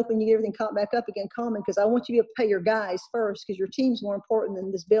as you get open, you get everything caught back up again, call me, because I want you to be able to pay your guys first, because your team's more important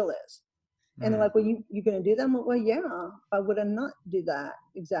than this bill is. And they're like, well, you going to do that? I'm like, well, yeah, why would I not do that?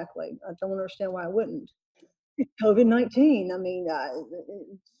 Exactly. I don't understand why I wouldn't. COVID-19. I mean,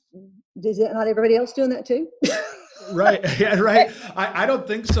 is it not everybody else doing that too? Right. Yeah, right. I don't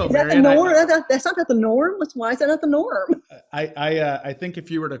think so, Is that Marion. the norm? That's not the norm. Why is that not the norm? I think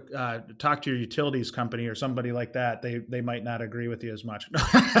if you were to talk to your utilities company or somebody like that, they might not agree with you as much.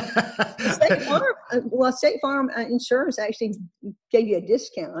 State Farm Insurance actually gave you a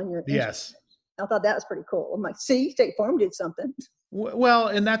discount on your insurance. Yes. I thought that was pretty cool. I'm like, see, State Farm did something. Well,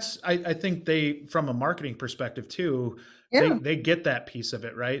 and that's, I think they, from a marketing perspective too, they get that piece of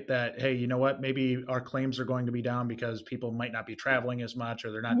it, right? That, hey, you know what, maybe our claims are going to be down because people might not be traveling as much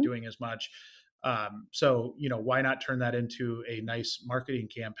or they're not doing as much. So, why not turn that into a nice marketing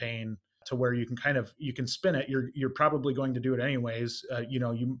campaign to where you can spin it. You're probably going to do it anyways.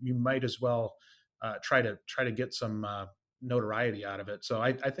 You might as well try to get some notoriety out of it. So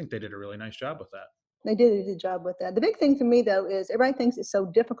I think they did a really nice job with that. They did a good job with that. The big thing for me, though, is everybody thinks it's so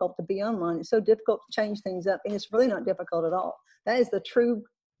difficult to be online. It's so difficult to change things up, and it's really not difficult at all. That is the true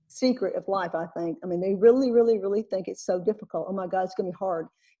secret of life, I think. I mean, they really, really, really think it's so difficult. Oh, my God, it's going to be hard.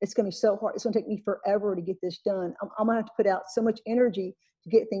 It's going to be so hard. It's going to take me forever to get this done. I'm going to have to put out so much energy to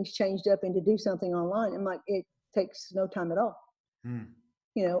get things changed up and to do something online. And like, it takes no time at all.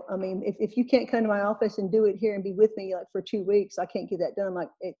 I mean, if you can't come to my office and do it here and be with me like for 2 weeks, I can't get that done. Like,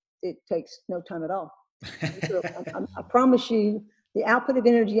 it takes no time at all. So I promise you, the output of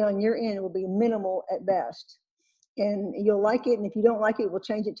energy on your end will be minimal at best, and you'll like it. And if you don't like it, we'll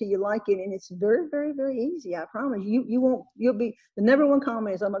change it till you like it. And it's very, very, very easy. I promise you. You'll be the number one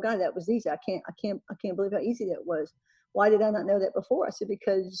comment is, "Oh my God, that was easy. I can't believe how easy that was. Why did I not know that before?" I said,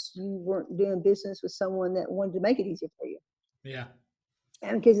 because you weren't doing business with someone that wanted to make it easier for you. Yeah.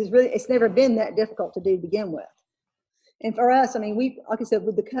 And because it's never been that difficult to do to begin with. And for us, I mean, like I said,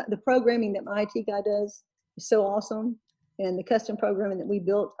 with the programming that my IT guy does is so awesome, and the custom programming that we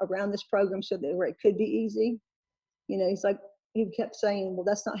built around this program so that where it could be easy. He's like, he kept saying, "Well,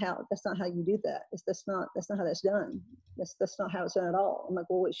 that's not how you do that. That's not how that's done. That's not how it's done at all." I'm like,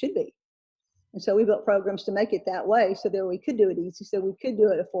 "Well, it should be." And so we built programs to make it that way, so that we could do it easy, so we could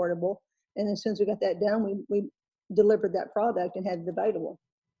do it affordable. And as soon as we got that done, we delivered that product and had it available.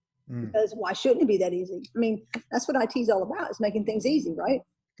 Because why shouldn't it be that easy? I mean, that's what IT is all about, is making things easy, right?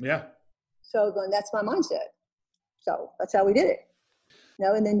 Yeah. So then that's my mindset. So that's how we did it.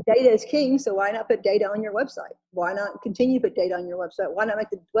 And then data is king. So why not put data on your website? Why not continue to put data on your website? Why not make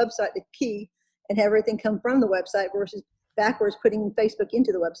the website the key and have everything come from the website versus backwards putting Facebook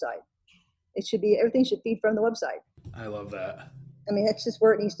into the website? It should be, everything should feed from the website. I love that. I mean, that's just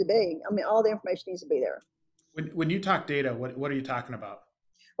where it needs to be. I mean, all the information needs to be there. When you talk data, what are you talking about?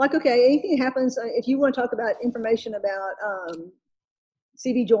 Like, okay, anything happens, if you want to talk about information about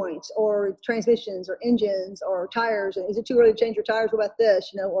CV joints or transmissions or engines or tires, and is it too early to change your tires? What about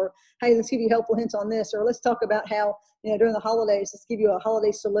this? Or hey, let's give you helpful hints on this, or let's talk about how, during the holidays, let's give you a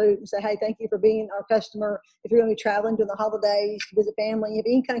holiday salute and say, hey, thank you for being our customer. If you're going to be traveling during the holidays to visit family, you have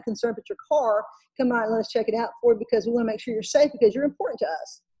any kind of concern with your car, come on and let us check it out for you, because we want to make sure you're safe because you're important to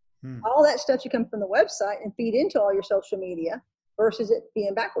us. All that stuff should come from the website and feed into all your social media versus it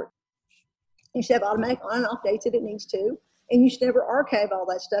being backward. You should have automatic on and off dates if it needs to. And you should never archive all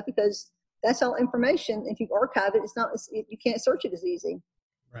that stuff, because that's all information. If you archive it, you can't search it as easy.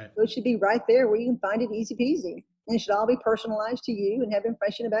 Right. So it should be right there where you can find it easy peasy. And it should all be personalized to you and have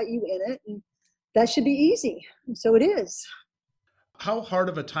information about you in it. And that should be easy. And so it is. How hard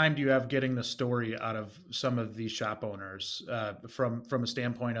of a time do you have getting the story out of some of these shop owners from a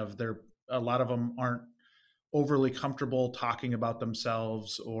standpoint of a lot of them aren't overly comfortable talking about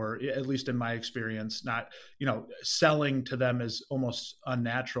themselves, or at least in my experience, not, selling to them is almost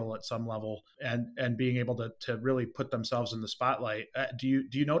unnatural at some level, and being able to really put themselves in the spotlight. Do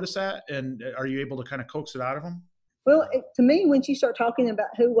you notice that? And are you able to kind of coax it out of them? Well, to me, once you start talking about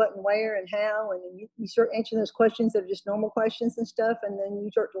who, what, and where and how, and you start answering those questions that are just normal questions and stuff, and then you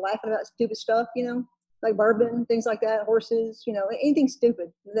start laughing about stupid stuff, like bourbon, things like that, horses, anything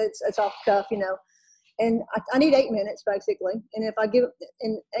stupid that's off the cuff, And I need 8 minutes, basically. And if I give it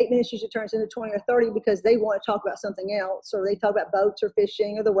in 8 minutes, usually turns into 20 or 30 because they want to talk about something else, or they talk about boats or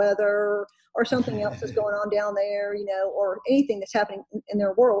fishing or the weather or something else that's going on down there, or anything that's happening in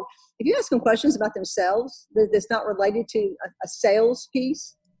their world. If you ask them questions about themselves that's not related to a sales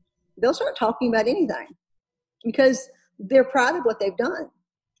piece, they'll start talking about anything because they're proud of what they've done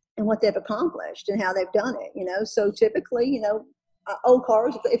and what they've accomplished and how they've done it, So typically, old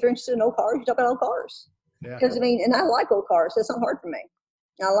cars, if you're interested in old cars, you talk about old cars. Yeah. Because and I like old cars. That's not hard for me.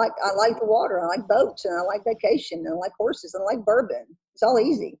 I like the water. I like boats, and I like vacation, and I like horses, and I like bourbon. It's all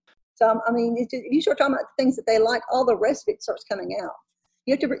easy. So if you start talking about the things that they like, all the rest of it starts coming out.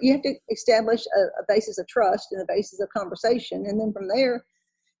 You have to establish a basis of trust and a basis of conversation, and then from there,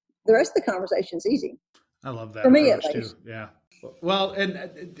 the rest of the conversation is easy. I love that for me, approach at least. too. Yeah. Well,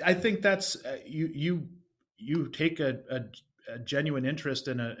 and I think that's you take a genuine interest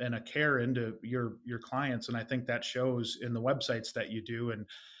and a care into your clients, and I think that shows in the websites that you do. And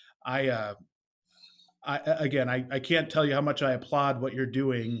I can't tell you how much I applaud what you're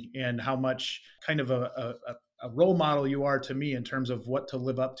doing and how much kind of a role model you are to me in terms of what to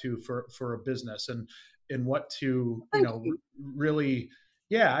live up to for a business and what to really.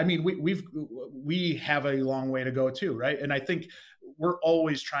 Yeah, I mean, we have a long way to go too, right? And I think we're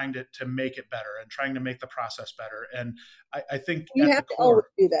always trying to make it better and trying to make the process better. And I think you have to always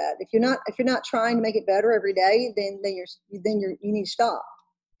do that. If you're not trying to make it better every day, then you need to stop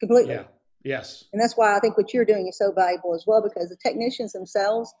completely. Yeah. Yes. And that's why I think what you're doing is so valuable as well, because the technicians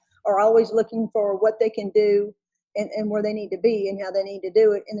themselves are always looking for what they can do and where they need to be and how they need to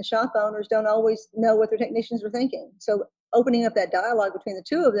do it. And the shop owners don't always know what their technicians are thinking. So opening up that dialogue between the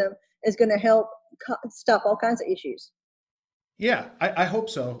two of them is going to help stop all kinds of issues. Yeah, I hope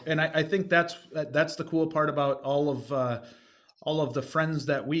so. And I think that's the cool part about all of the friends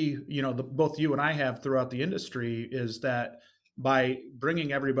that we, both you and I have throughout the industry, is that by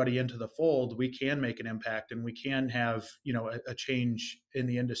bringing everybody into the fold, we can make an impact and we can have, a change in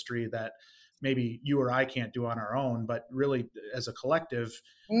the industry that maybe you or I can't do on our own, but really as a collective,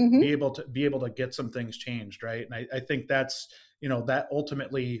 be able to get some things changed. Right. And I think that's, that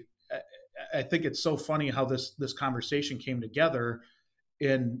ultimately, I think it's so funny how this conversation came together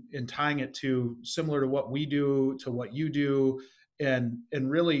in tying it to similar to what we do, to what you do, and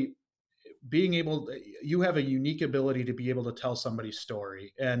really being able, you have a unique ability to be able to tell somebody's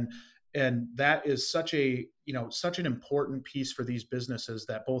story. And that is such an important piece for these businesses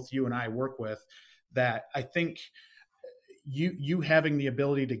that both you and I work with, that I think you having the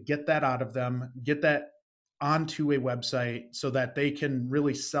ability to get that out of them, get that onto a website so that they can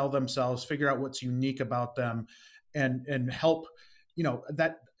really sell themselves, figure out what's unique about them, and help,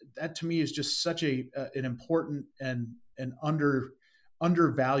 that to me is just such an important and an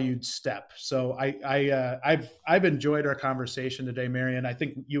undervalued step. So I've enjoyed our conversation today, Marion. I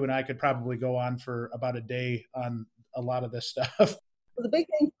think you and I could probably go on for about a day on a lot of this stuff. Well, the big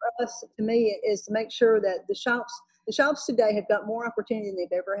thing for us, to me, is to make sure that the shops today have got more opportunity than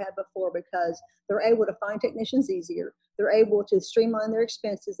they've ever had before, because they're able to find technicians easier. They're able to streamline their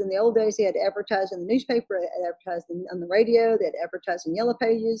expenses. In the old days, they had to advertise in the newspaper, they had advertised on the radio, they had advertised in Yellow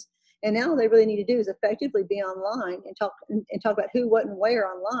Pages. And now all they really need to do is effectively be online and talk about who, what, and where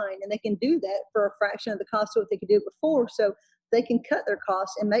online. And they can do that for a fraction of the cost of what they could do before. So they can cut their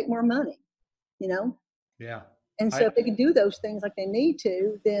costs and make more money, Yeah. And so if they can do those things like they need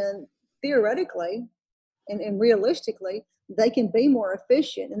to, then theoretically and realistically, they can be more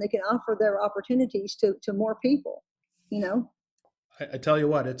efficient and they can offer their opportunities to more people, I tell you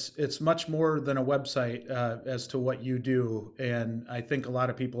what, it's much more than a website as to what you do. And I think a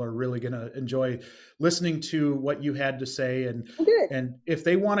lot of people are really going to enjoy listening to what you had to say. And if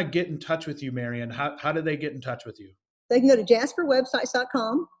they want to get in touch with you, Marion, how do they get in touch with you? They can go to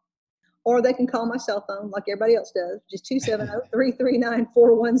jasperwebsites.com, or they can call my cell phone like everybody else does, just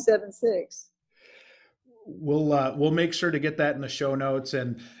 270-339-4176. We'll make sure to get that in the show notes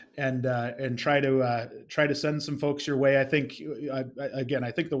and try to send some folks your way. I think I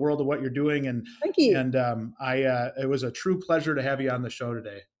think the world of what you're doing, and thank you. And it was a true pleasure to have you on the show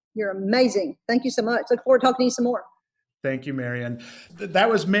today. You're amazing. Thank you so much. Look forward to talking to you some more. Thank you, Marion. That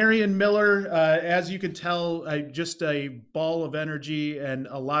was Marion Miller. As you can tell, just a ball of energy and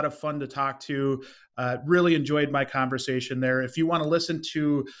a lot of fun to talk to. Really enjoyed my conversation there. If you want to listen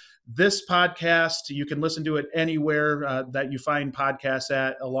to this podcast, you can listen to it anywhere that you find podcasts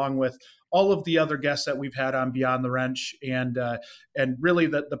at, along with all of the other guests that we've had on Beyond the Wrench. And really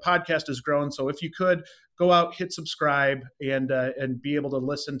the podcast has grown. So if you could go out, hit subscribe, and be able to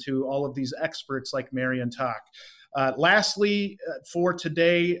listen to all of these experts like Marion talk. Lastly, for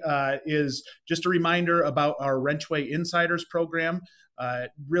today is just a reminder about our Wrenchway Insiders program.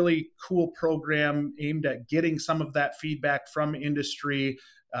 Really cool program aimed at getting some of that feedback from industry.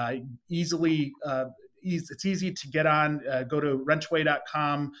 It's easy to get on. Go to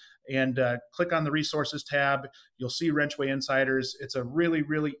wrenchway.com and click on the resources tab. You'll see Wrenchway Insiders. It's a really,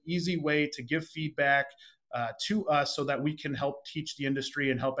 really easy way to give feedback to us so that we can help teach the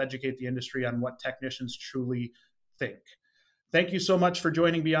industry and help educate the industry on what technicians truly think. Thank you so much for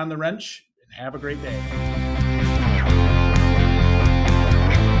joining Beyond the Wrench, and have a great day.